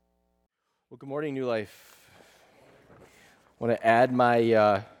Well, good morning, New Life. I want to add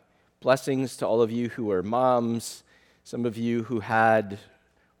my blessings to all of you who are moms, some of you who had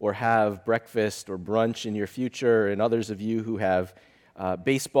or have breakfast or brunch in your future, and others of you who have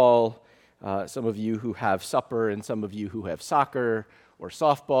baseball, some of you who have supper, and some of you who have soccer or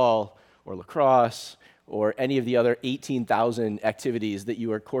softball or lacrosse or any of the other 18,000 activities that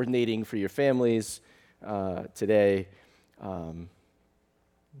you are coordinating for your families today.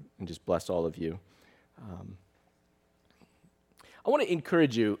 And just bless all of you. I want to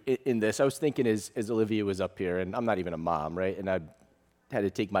encourage you in this. I was thinking as Olivia was up here, and I'm not even a mom, right? And I had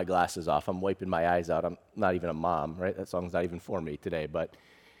to take my glasses off. I'm wiping my eyes out. I'm not even a mom, right? That song's not even for me today. But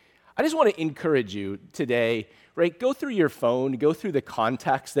I just want to encourage you today, right? Go through your phone, go through the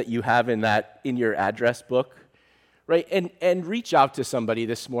contacts that you have in your address book, right? And reach out to somebody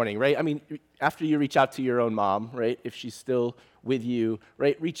this morning, right? I mean, after you reach out to your own mom, right? If she's still with you,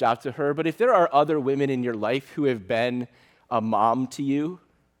 right? Reach out to her. But if there are other women in your life who have been a mom to you,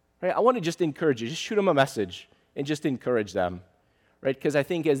 right? I want to just encourage you. Just shoot them a message and just encourage them, right? Because I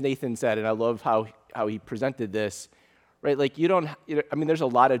think, as Nathan said, and I love how he presented this, right? Like there's a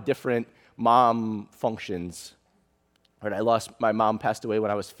lot of different mom functions. Right? My mom passed away when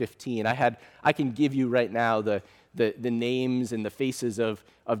I was 15. I can give you right now the names and the faces of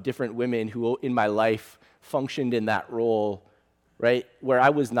different women who in my life functioned in that role, right? Where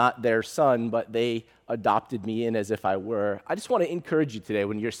I was not their son, but they adopted me in as if I were. I just want to encourage you today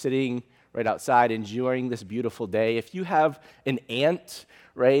when you're sitting right outside enjoying this beautiful day. If you have an aunt,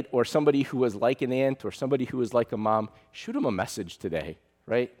 right, or somebody who was like an aunt or somebody who was like a mom, shoot them a message today,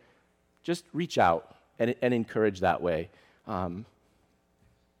 right? Just reach out and encourage that way.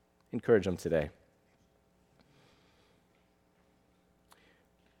 Encourage them today.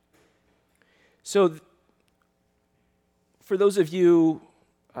 So, for those of you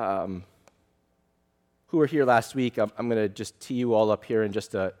who were here last week, I'm going to just tee you all up here in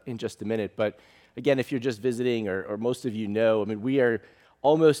just a minute. But again, if you're just visiting, or most of you know, I mean, we are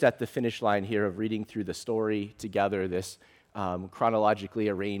almost at the finish line here of reading through the story together. This chronologically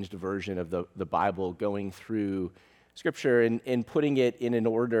arranged version of the Bible, going through Scripture and putting it in an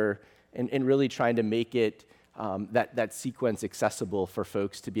order, and really trying to make it that sequence accessible for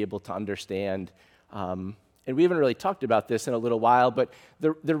folks to be able to understand. And we haven't really talked about this in a little while, but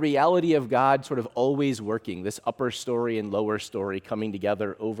the reality of God sort of always working, this upper story and lower story coming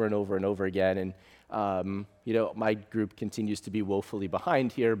together over and over and over again. And, my group continues to be woefully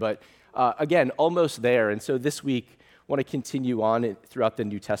behind here, but again, almost there. And so this week, I want to continue on throughout the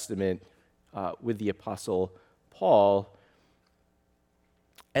New Testament with the Apostle Paul.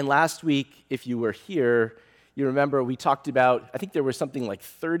 And last week, if you were here, you remember we talked about, I think there was something like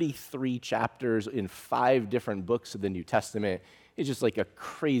 33 chapters in 5 different books of the New Testament. It's just like a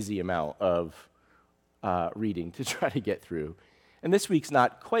crazy amount of reading to try to get through. And this week's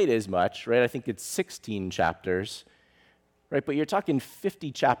not quite as much, right? I think it's 16 chapters, right? But you're talking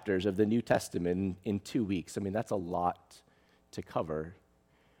 50 chapters of the New Testament in 2 weeks. I mean, that's a lot to cover.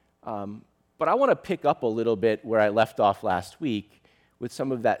 But I want to pick up a little bit where I left off last week with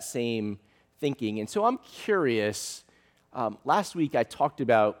some of that same thinking. And so I'm curious, last week I talked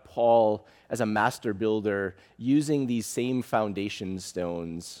about Paul as a master builder using these same foundation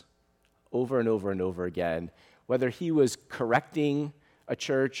stones over and over and over again, whether he was correcting a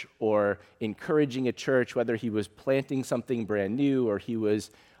church or encouraging a church, whether he was planting something brand new or he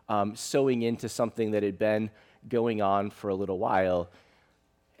was sowing into something that had been going on for a little while,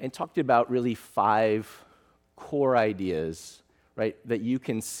 and talked about really 5 core ideas, right, that you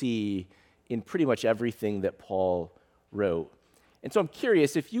can see in pretty much everything that Paul wrote. And so I'm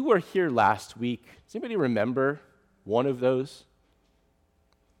curious, if you were here last week, does anybody remember one of those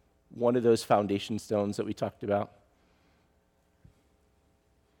foundation stones that we talked about?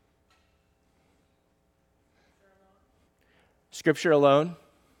 Scripture alone,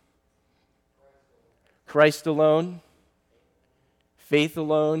 Christ alone, faith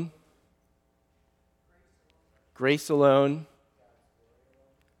alone, grace alone,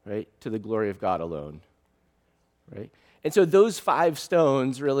 right, to the glory of God alone, right? And so those 5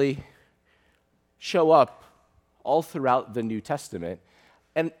 stones really show up all throughout the New Testament.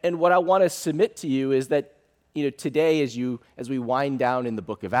 And what I want to submit to you is that, today as we wind down in the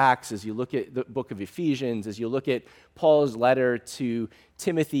book of Acts, as you look at the book of Ephesians, as you look at Paul's letter to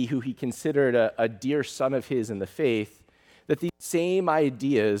Timothy, who he considered a dear son of his in the faith, that these same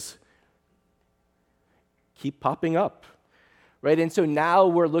ideas keep popping up. Right? And so now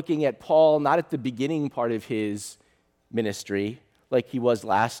we're looking at Paul not at the beginning part of his ministry like he was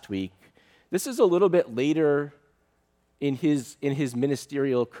last week. This is a little bit later in his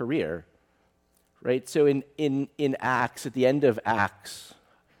ministerial career. right? So in Acts, at the end of Acts,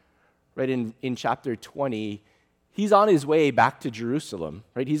 right, in chapter 20, he's on his way back to Jerusalem,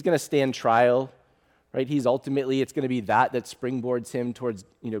 right? He's going to stand trial, right? It's going to be that springboards him towards,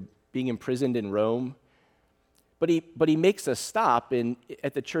 being imprisoned in Rome. But he makes a stop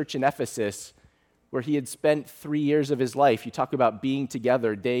at the church in Ephesus where he had spent 3 years of his life. You talk about being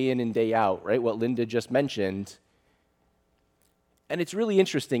together day in and day out, right? What Linda just mentioned. And it's really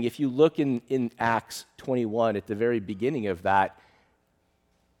interesting. If you look in Acts 21, at the very beginning of that,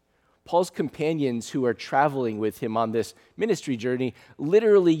 Paul's companions who are traveling with him on this ministry journey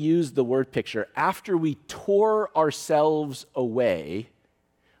literally use the word picture. After we tore ourselves away,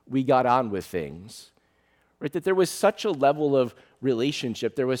 we got on with things. Right? That there was such a level of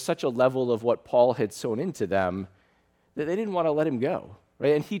relationship, there was such a level of what Paul had sown into them that they didn't want to let him go.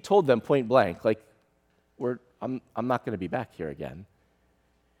 Right? And he told them point blank, like, I'm not going to be back here again.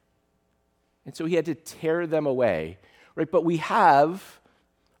 And so he had to tear them away. Right? But we have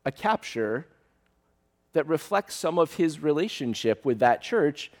a capture that reflects some of his relationship with that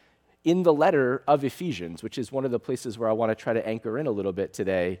church in the letter of Ephesians, which is one of the places where I want to try to anchor in a little bit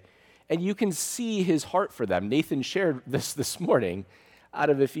today. And you can see his heart for them. Nathan shared this morning out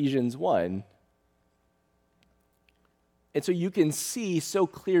of Ephesians 1. And so you can see so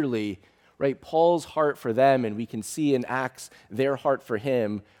clearly, right, Paul's heart for them, and we can see in Acts their heart for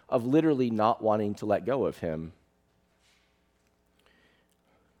him of literally not wanting to let go of him.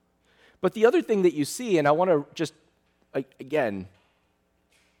 But the other thing that you see, and I want to just, again,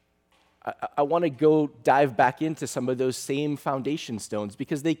 I want to go dive back into some of those same foundation stones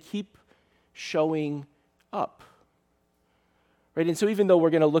because they keep showing up. Right? And so even though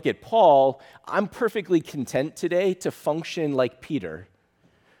we're going to look at Paul, I'm perfectly content today to function like Peter,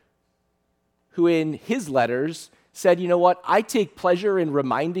 who in his letters said, you know what, I take pleasure in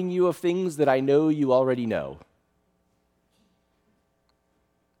reminding you of things that I know you already know.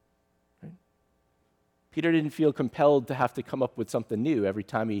 Peter didn't feel compelled to have to come up with something new every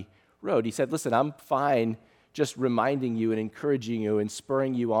time he wrote. He said, listen, I'm fine just reminding you and encouraging you and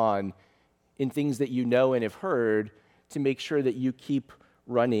spurring you on in things that you know and have heard to make sure that you keep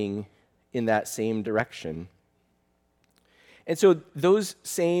running in that same direction. And so those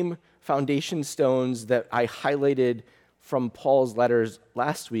same foundation stones that I highlighted from Paul's letters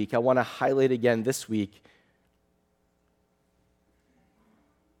last week, I want to highlight again this week.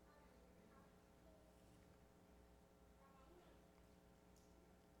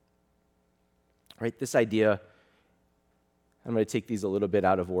 Right, this idea, I'm going to take these a little bit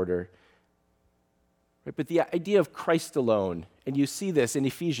out of order. Right, but the idea of Christ alone, and you see this in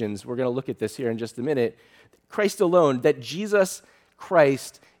Ephesians, we're going to look at this here in just a minute. Christ alone, that Jesus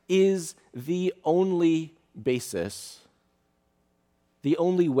Christ is the only basis, the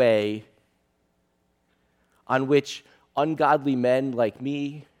only way on which ungodly men like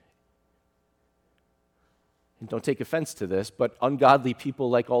me, and don't take offense to this, but ungodly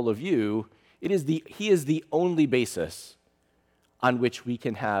people like all of you, he is the only basis on which we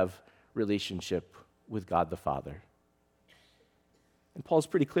can have relationship with God the Father. And Paul's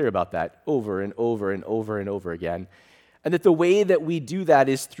pretty clear about that over and over and over and over again. And that the way that we do that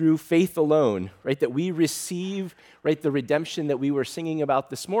is through faith alone, right? That we receive, right, the redemption that we were singing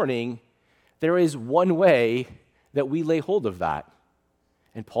about this morning. There is one way that we lay hold of that.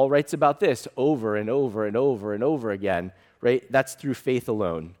 And Paul writes about this over and over and over and over again, right? That's through faith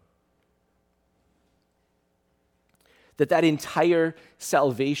alone. That entire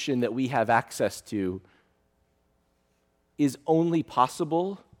salvation that we have access to is only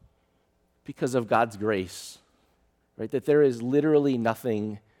possible because of God's grace, right? That there is literally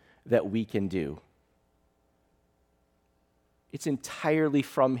nothing that we can do. It's entirely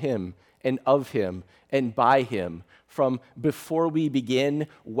from Him and of Him and by Him, from before we begin,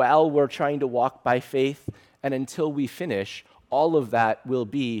 while we're trying to walk by faith, and until we finish. All of that will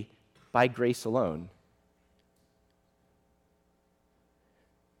be by grace alone.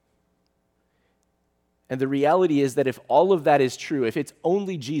 And the reality is that if all of that is true, if it's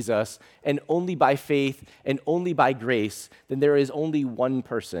only Jesus and only by faith and only by grace, then there is only one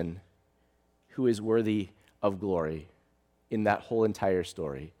person who is worthy of glory in that whole entire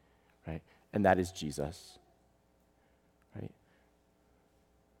story, right? And that is Jesus, right?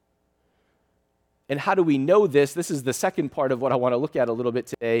 And how do we know this? This is the second part of what I want to look at a little bit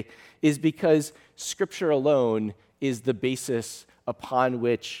today, is because Scripture alone is the basis upon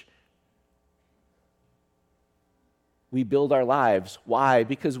which we build our lives. Why?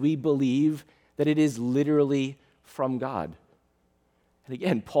 Because we believe that it is literally from God. And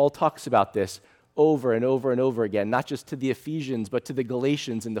again, Paul talks about this over and over and over again, not just to the Ephesians, but to the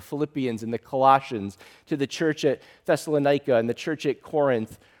Galatians and the Philippians and the Colossians, to the church at Thessalonica and the church at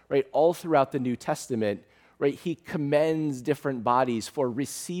Corinth, right? All throughout the New Testament, right? He commends different bodies for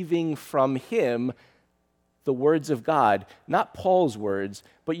receiving from him the words of God, not Paul's words,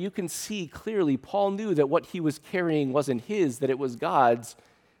 but you can see clearly Paul knew that what he was carrying wasn't his, that it was God's,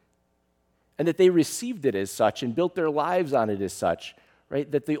 and that they received it as such and built their lives on it as such, right?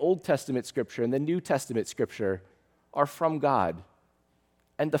 That the Old Testament scripture and the New Testament scripture are from God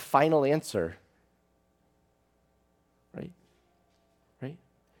and the final answer, right? Right?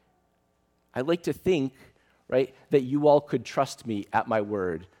 I like to think, right, that you all could trust me at my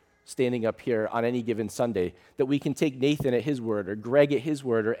word, standing up here on any given Sunday, that we can take Nathan at his word or Greg at his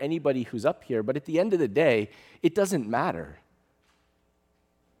word or anybody who's up here, but at the end of the day, it doesn't matter.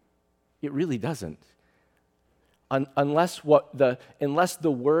 It really doesn't. Unless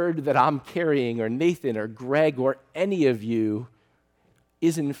the word that I'm carrying or Nathan or Greg or any of you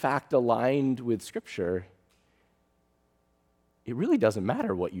is in fact aligned with Scripture, it really doesn't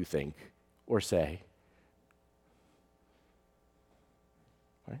matter what you think or say.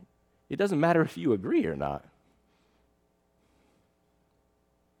 Right? It doesn't matter if you agree or not.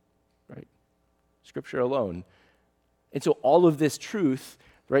 Right? Scripture alone. And so all of this truth,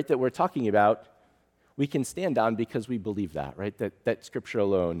 right, that we're talking about, we can stand on because we believe that, right? That Scripture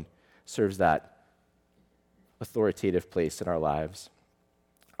alone serves that authoritative place in our lives.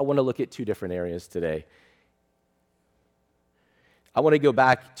 I want to look at two different areas today. I want to go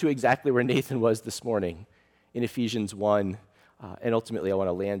back to exactly where Nathan was this morning in Ephesians 1, and ultimately I want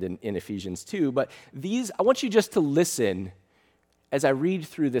to land in Ephesians 2. But I want you just to listen as I read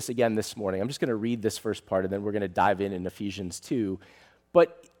through this again this morning. I'm just going to read this first part, and then we're going to dive in Ephesians 2.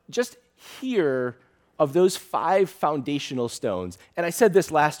 But just hear of those 5 foundational stones. And I said this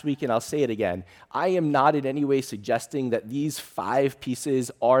last week, and I'll say it again. I am not in any way suggesting that these 5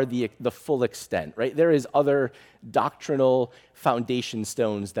 pieces are the full extent, right? There is other doctrinal foundation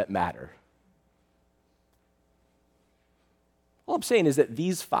stones that matter. All I'm saying is that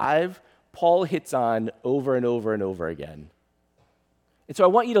these 5, Paul hits on over and over and over again. And so I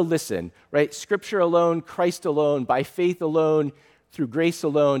want you to listen, right? Scripture alone, Christ alone, by faith alone, through grace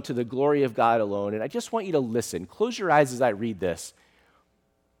alone, to the glory of God alone. And I just want you to listen. Close your eyes as I read this.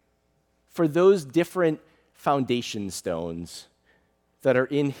 For those different foundation stones that are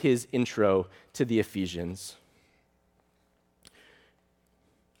in his intro to the Ephesians.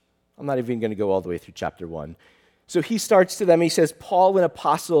 I'm not even going to go all the way through chapter 1. So he starts to them, he says, Paul, an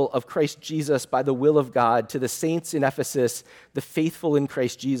apostle of Christ Jesus by the will of God, to the saints in Ephesus, the faithful in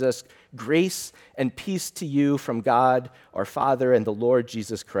Christ Jesus, grace and peace to you from God, our Father, and the Lord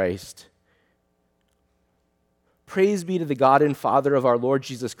Jesus Christ. Praise be to the God and Father of our Lord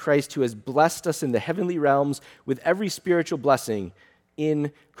Jesus Christ, who has blessed us in the heavenly realms with every spiritual blessing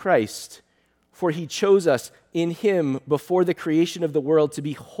in Christ. For he chose us in him before the creation of the world to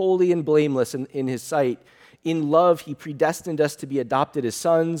be holy and blameless in his sight. In love, he predestined us to be adopted as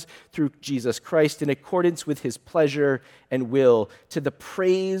sons through Jesus Christ in accordance with his pleasure and will, to the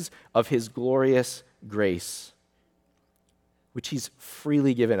praise of his glorious grace, which he's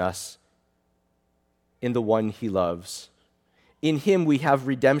freely given us in the one he loves. In him we have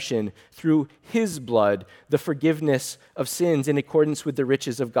redemption through his blood, the forgiveness of sins in accordance with the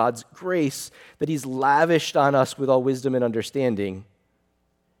riches of God's grace that he's lavished on us with all wisdom and understanding.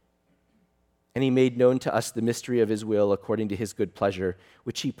 And he made known to us the mystery of his will according to his good pleasure,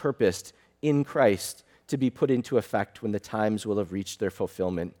 which he purposed in Christ to be put into effect when the times will have reached their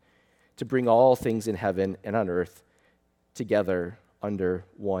fulfillment, to bring all things in heaven and on earth together under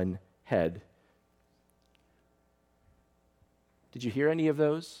one head. Did you hear any of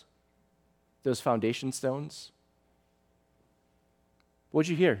those? Those foundation stones? What'd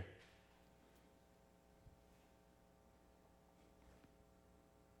you hear?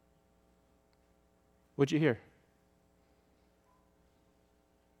 What'd you hear?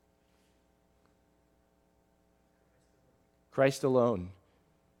 Christ alone.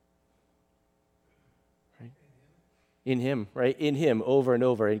 Right? In him, right? In him, over and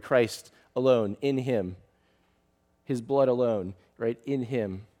over. In Christ alone. In him. His blood alone, right? In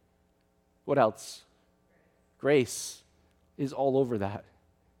him. What else? Grace is all over that.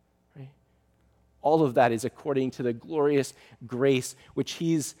 All of that is according to the glorious grace which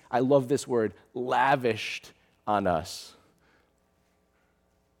he's, I love this word, lavished on us.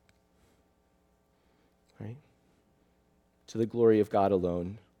 Right? To the glory of God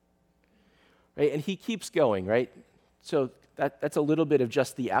alone. Right? And he keeps going, right? So that's a little bit of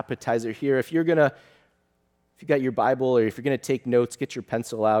just the appetizer here. If you're going If you got your Bible or if you're going to take notes, get your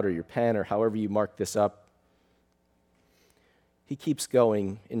pencil out or your pen or however you mark this up. He keeps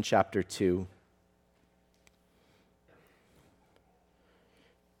going in chapter 2.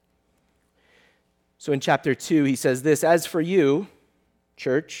 So in chapter 2, he says this, "As for you,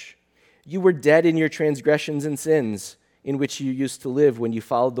 church, you were dead in your transgressions and sins, in which you used to live when you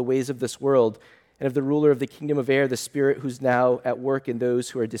followed the ways of this world and of the ruler of the kingdom of air, the spirit who's now at work in those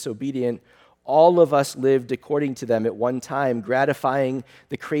who are disobedient. All of us lived according to them at one time, gratifying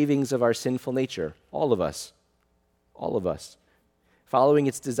the cravings of our sinful nature." All of us. All of us. "Following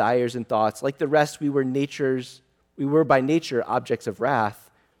its desires and thoughts. Like the rest, we were by nature objects of wrath."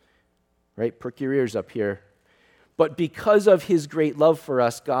 Right? Perk your ears up here. "But because of his great love for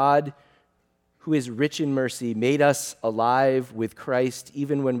us, God, who is rich in mercy, made us alive with Christ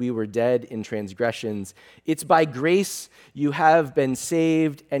even when we were dead in transgressions. It's by grace you have been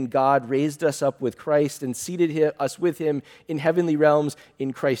saved, and God raised us up with Christ and seated us with him in heavenly realms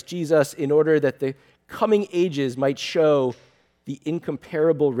in Christ Jesus, in order that the coming ages might show the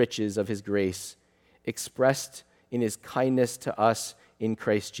incomparable riches of his grace, expressed in his kindness to us in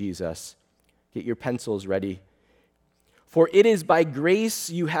Christ Jesus." Get your pencils ready. "For it is by grace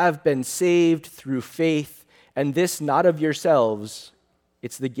you have been saved through faith, and this not of yourselves.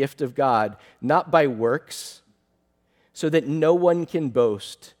 It's the gift of God, not by works, so that no one can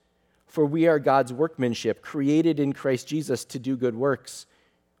boast. For we are God's workmanship, created in Christ Jesus to do good works,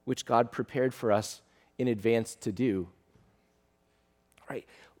 which God prepared for us in advance to do." Right.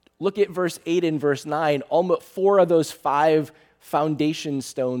 Look at verse 8 and verse 9. Almost 4 of those 5 foundation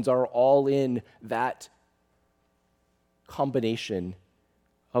stones are all in that combination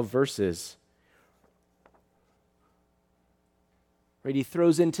of verses. Right? He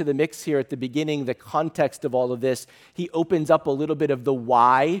throws into the mix here at the beginning the context of all of this. He opens up a little bit of the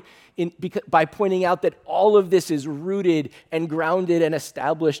why by pointing out that all of this is rooted and grounded and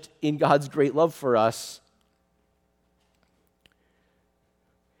established in God's great love for us.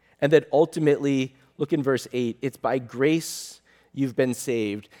 And that ultimately, look in verse 8, it's by grace you've been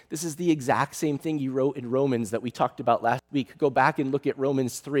saved. This is the exact same thing you wrote in Romans that we talked about last week. Go back and look at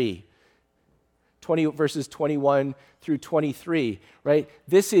Romans 3, verses 21 through 23, right?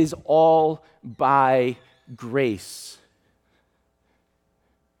 This is all by grace.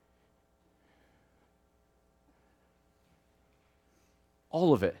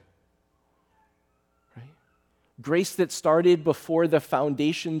 All of it. Right? Grace that started before the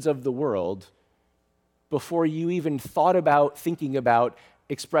foundations of the world, before you even thought about, thinking about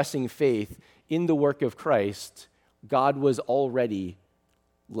expressing faith in the work of Christ, God was already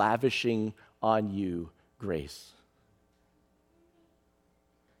lavishing on you grace.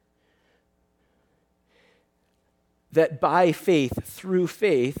 That by faith, through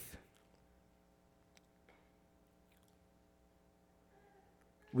faith,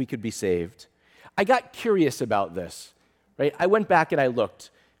 we could be saved. I got curious about this, right? I went back and I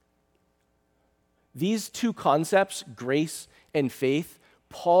looked. These 2 concepts, grace and faith,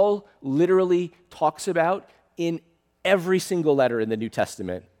 Paul literally talks about in every single letter in the New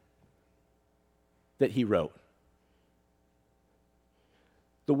Testament that he wrote.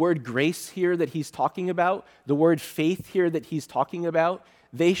 The word grace here that he's talking about, the word faith here that he's talking about,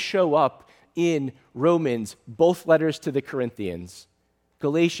 they show up in Romans, both letters to the Corinthians,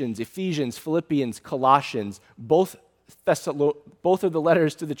 Galatians, Ephesians, Philippians, Colossians, both of the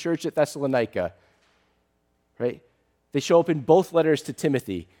letters to the church at Thessalonica. Right? They show up in both letters to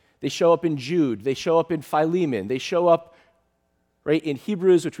Timothy. They show up in Jude. They show up in Philemon. They show up, right, in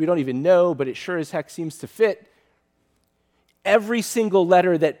Hebrews, which we don't even know, but it sure as heck seems to fit. Every single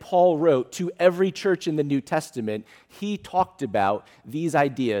letter that Paul wrote to every church in the New Testament, he talked about these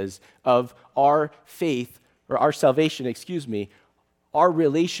ideas of our faith, or our salvation, our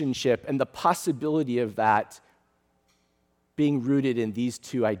relationship, and the possibility of that being rooted in these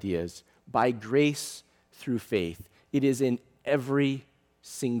 2 ideas, by grace through faith. It is in every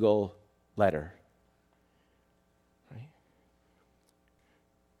single letter. Right?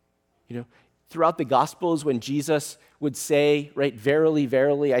 You know, throughout the Gospels, when Jesus would say, right, "Verily,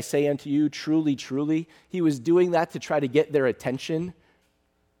 verily, I say unto you, truly, truly," he was doing that to try to get their attention.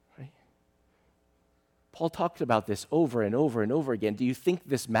 Right? Paul talked about this over and over and over again. Do you think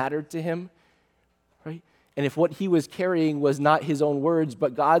this mattered to him? Right? And if what he was carrying was not his own words,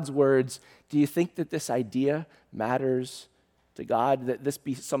 but God's words, do you think that this idea matters to God, that this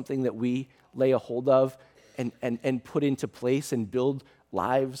be something that we lay a hold of and put into place and build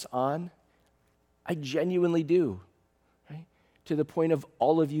lives on? I genuinely do, right? To the point of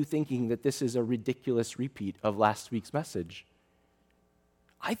all of you thinking that this is a ridiculous repeat of last week's message.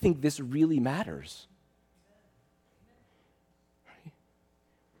 I think this really matters.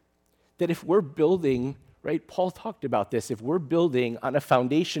 that if we're building, right, Paul talked about this, if we're building on a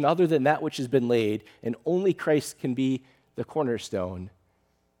foundation other than that which has been laid, and only Christ can be the cornerstone,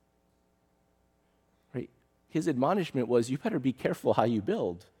 right, his admonishment was, you better be careful how you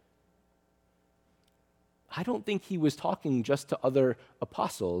build. I don't think he was talking just to other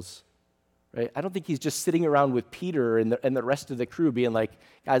apostles, right? I don't think he's just sitting around with Peter and the rest of the crew being like,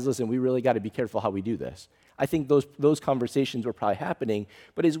 guys, listen, we really got to be careful how we do this. I think those conversations were probably happening.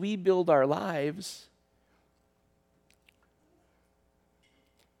 But as we build our lives,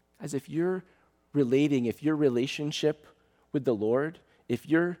 as if your relationship with the Lord, if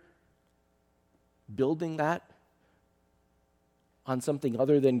you're building that on something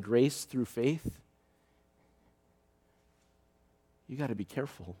other than grace through faith, you got to be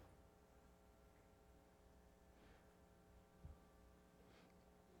careful.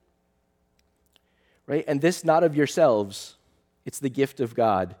 Right? And this not of yourselves, it's the gift of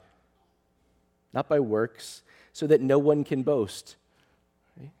God, not by works, so that no one can boast.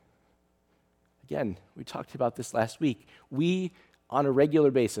 Right? Again, we talked about this last week. We, on a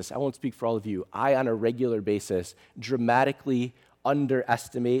regular basis, I won't speak for all of you, I, on a regular basis, dramatically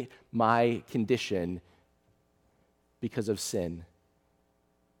underestimate my condition because of sin.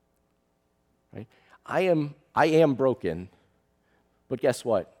 Right? I am broken, but guess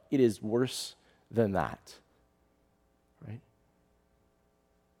what? It is worse than that. Right?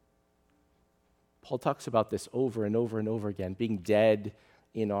 Paul talks about this over and over and over again, being dead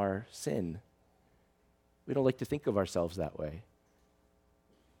in our sin. We don't like to think of ourselves that way.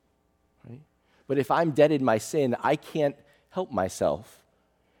 Right? But if I'm dead in my sin, I can't help myself.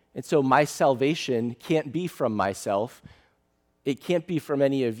 And so my salvation can't be from myself. It can't be from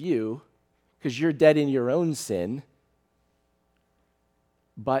any of you, because you're dead in your own sin,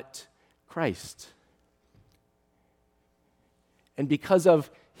 but Christ. And because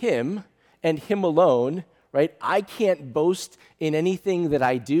of him and him alone, right, I can't boast in anything that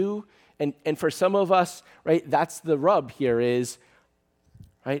I do. And for some of us, right, that's the rub here is,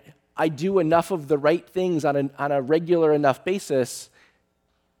 right, I do enough of the right things on a regular enough basis.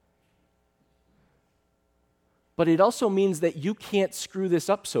 But it also means that you can't screw this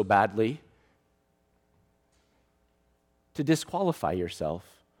up so badly to disqualify yourself.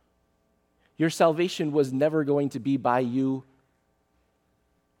 Your salvation was never going to be by you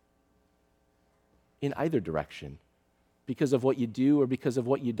in either direction, because of what you do or because of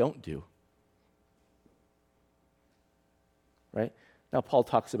what you don't do. Right? Now, Paul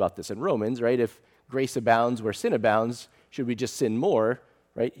talks about this in Romans, right? If grace abounds where sin abounds, should we just sin more?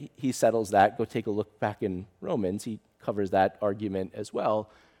 Right? He settles that. Go take a look back in Romans. He covers that argument as well.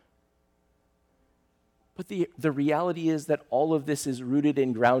 But the reality is that all of this is rooted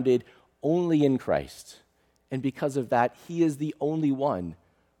and grounded only in Christ. And because of that, he is the only one.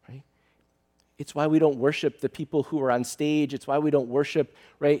 Right? It's why we don't worship the people who are on stage. It's why we don't worship,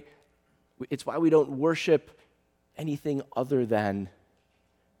 right? It's why we don't worship anything other than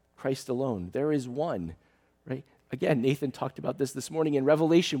Christ alone. There is one, right? Again, Nathan talked about this morning in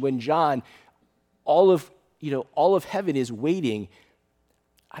Revelation when John, all of heaven is waiting.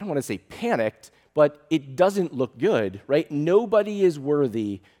 I don't want to say panicked, but it doesn't look good, right? Nobody is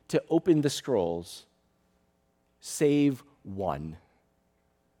worthy to open the scrolls save one.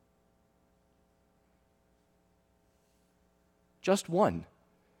 Just one.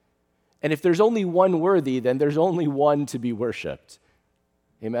 And if there's only one worthy, then there's only one to be worshiped.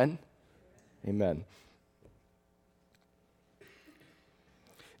 Amen? Amen.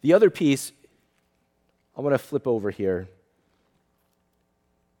 The other piece, I want to flip over here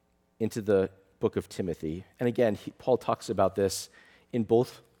into the book of Timothy. And again, Paul talks about this in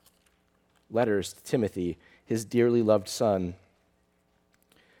both letters to Timothy, his dearly loved son.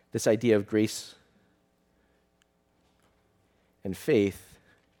 This idea of grace and faith.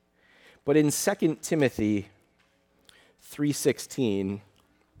 But in 2 Timothy 3:16,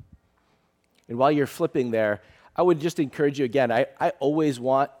 and while you're flipping there, I would just encourage you again. I always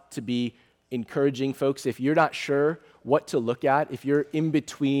want to be encouraging folks. If you're not sure what to look at, if you're in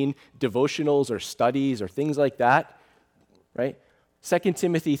between devotionals or studies or things like that, right? 2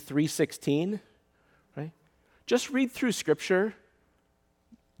 Timothy 3:16, right? Just read through Scripture,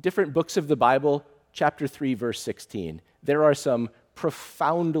 different books of the Bible, chapter 3, verse 16. There are some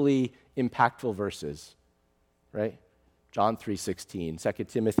profoundly impactful verses, right? John 3:16, 2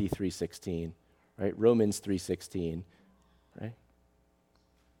 Timothy 3:16, right? Romans 3:16, right?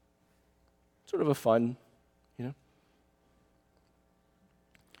 Sort of a fun,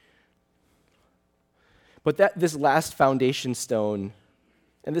 But this last foundation stone,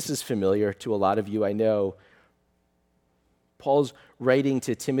 and this is familiar to a lot of you, I know, Paul's writing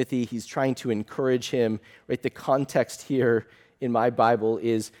to Timothy. He's trying to encourage him, right? The context here in my Bible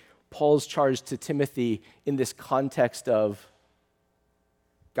is Paul's charge to Timothy in this context of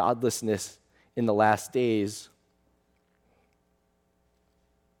godlessness in the last days.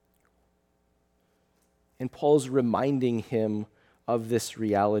 And Paul's reminding him of this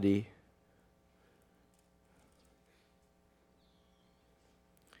reality.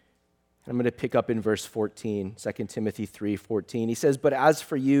 I'm going to pick up in verse 14, 2 Timothy 3:14. He says, "But as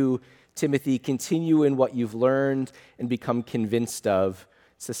for you, Timothy, continue in what you've learned and become convinced of."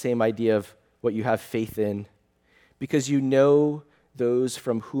 It's the same idea of what you have faith in, because you know those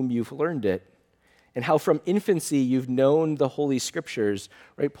from whom you've learned it, and how from infancy you've known the Holy Scriptures,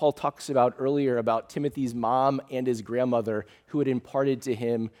 right? Paul talks about earlier about Timothy's mom and his grandmother who had imparted to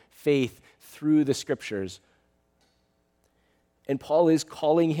him faith through the Scriptures. And Paul is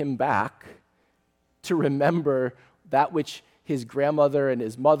calling him back to remember that which his grandmother and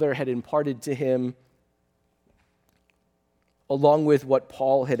his mother had imparted to him, along with what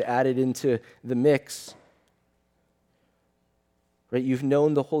Paul had added into the mix. Right? You've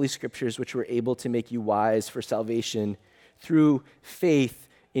known the Holy Scriptures, which were able to make you wise for salvation through faith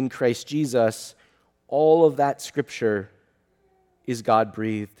in Christ Jesus. All of that Scripture is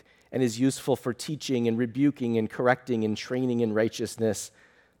God-breathed and is useful for teaching and rebuking and correcting and training in righteousness,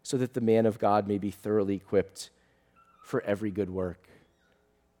 so that the man of God may be thoroughly equipped for every good work.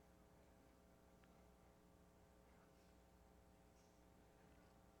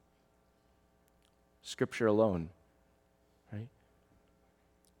 Scripture alone, right?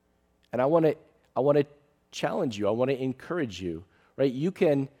 And I want to challenge you. I want to encourage you, right? You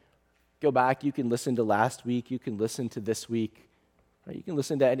can go back, you can listen to last week, you can listen to this week. Right? You can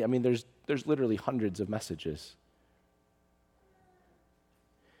listen to any, there's literally hundreds of messages.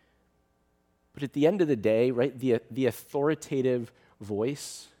 But at the end of the day, right, the authoritative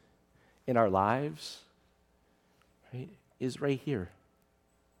voice in our lives, right, is right here.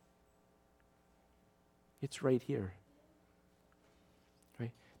 It's right here.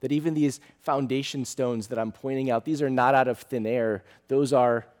 Right? That even these foundation stones that I'm pointing out, these are not out of thin air. Those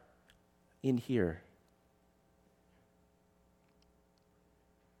are in here.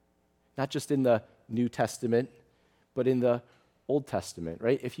 Not just in the New Testament, but in the Old Testament,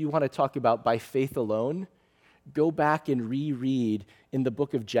 right? If you want to talk about by faith alone, go back and reread in the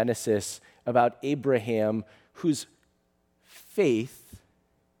book of Genesis about Abraham, whose faith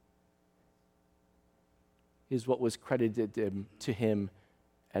is what was credited to him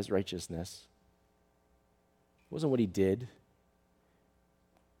as righteousness. It wasn't what he did.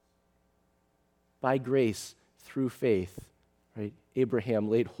 By grace, through faith, right? Abraham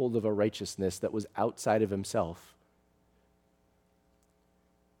laid hold of a righteousness that was outside of himself.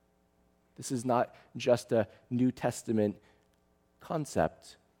 This is not just a New Testament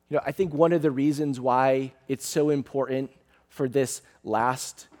concept. I think one of the reasons why it's so important for this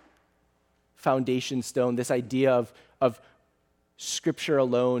last foundation stone, this idea of Scripture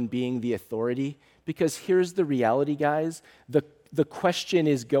alone being the authority, because here's the reality, guys. The question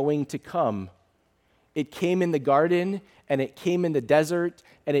is going to come. It came in the garden, and it came in the desert,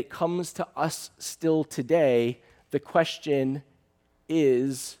 and it comes to us still today. The question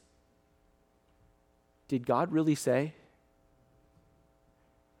is, did God really say?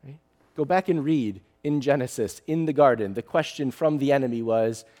 Right? Go back and read in Genesis, in the garden. The question from the enemy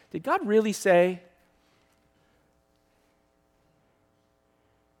was, did God really say?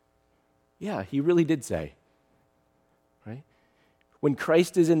 Yeah, he really did say. Right? When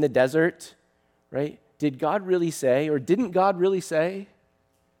Christ is in the desert, right? Did God really say, or didn't God really say?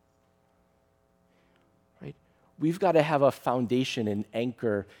 Right? We've got to have a foundation and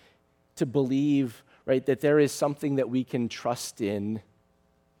anchor to believe, right, that there is something that we can trust in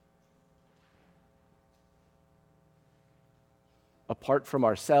apart from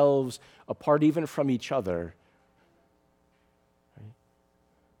ourselves, apart even from each other. Right?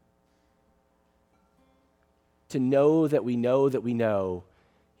 To know that we know that we know,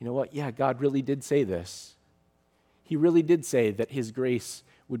 you know what? Yeah, God really did say this. He really did say that his grace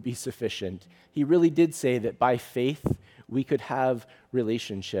would be sufficient. He really did say that by faith we could have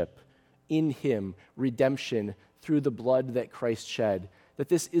relationship in him, redemption through the blood that Christ shed, that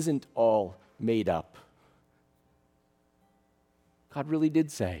this isn't all made up. God really did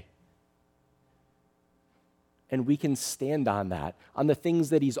say. And we can stand on that, on the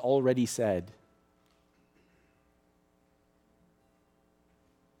things that he's already said.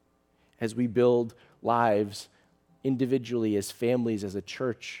 As we build lives individually, as families, as a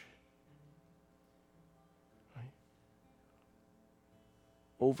church. Right?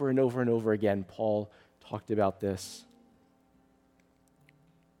 Over and over and over again, Paul talked about this.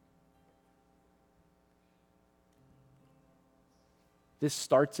 This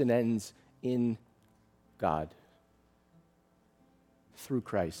starts and ends in God through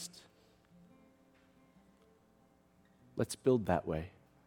Christ. Let's build that way.